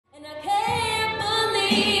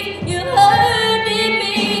believe you heard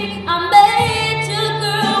me. I made your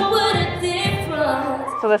girl with a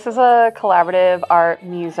difference. So this is a collaborative art,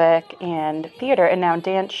 music, and theater, and now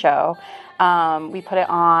dance show. We put it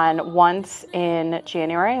on once in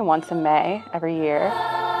January and once in May every year.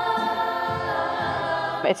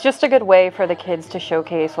 It's just a good way for the kids to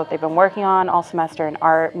showcase what they've been working on all semester in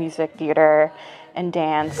art, music, theater, and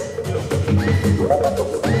dance.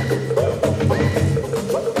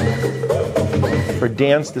 For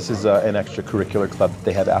dance, this is an extracurricular club that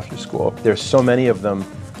they have after school. There's so many of them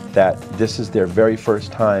that this is their very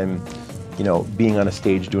first time, you know, being on a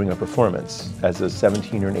stage doing a performance as a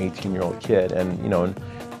 17 or an 18-year-old kid, and you know, in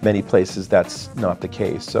many places that's not the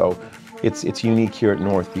case. So it's unique here at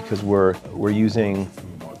North because we're using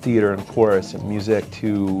theater and chorus and music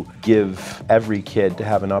to give every kid to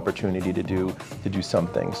have an opportunity to do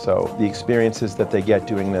something. So the experiences that they get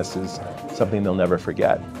doing this is something they'll never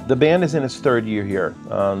forget. The band is in its third year here.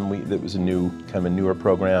 It was a newer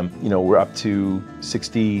program. You know, we're up to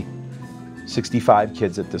 65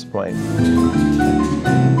 kids at this point.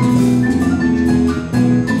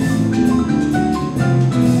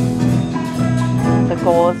 The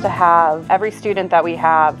goal is to have every student that we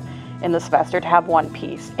have in the semester to have one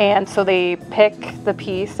piece. And so they pick the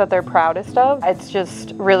piece that they're proudest of. It's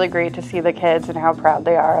just really great to see the kids and how proud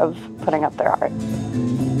they are of putting up their art.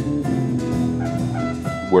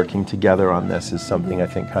 Working together on this is something I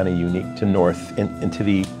think kind of unique to North and to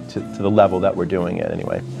the level that we're doing it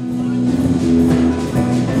anyway.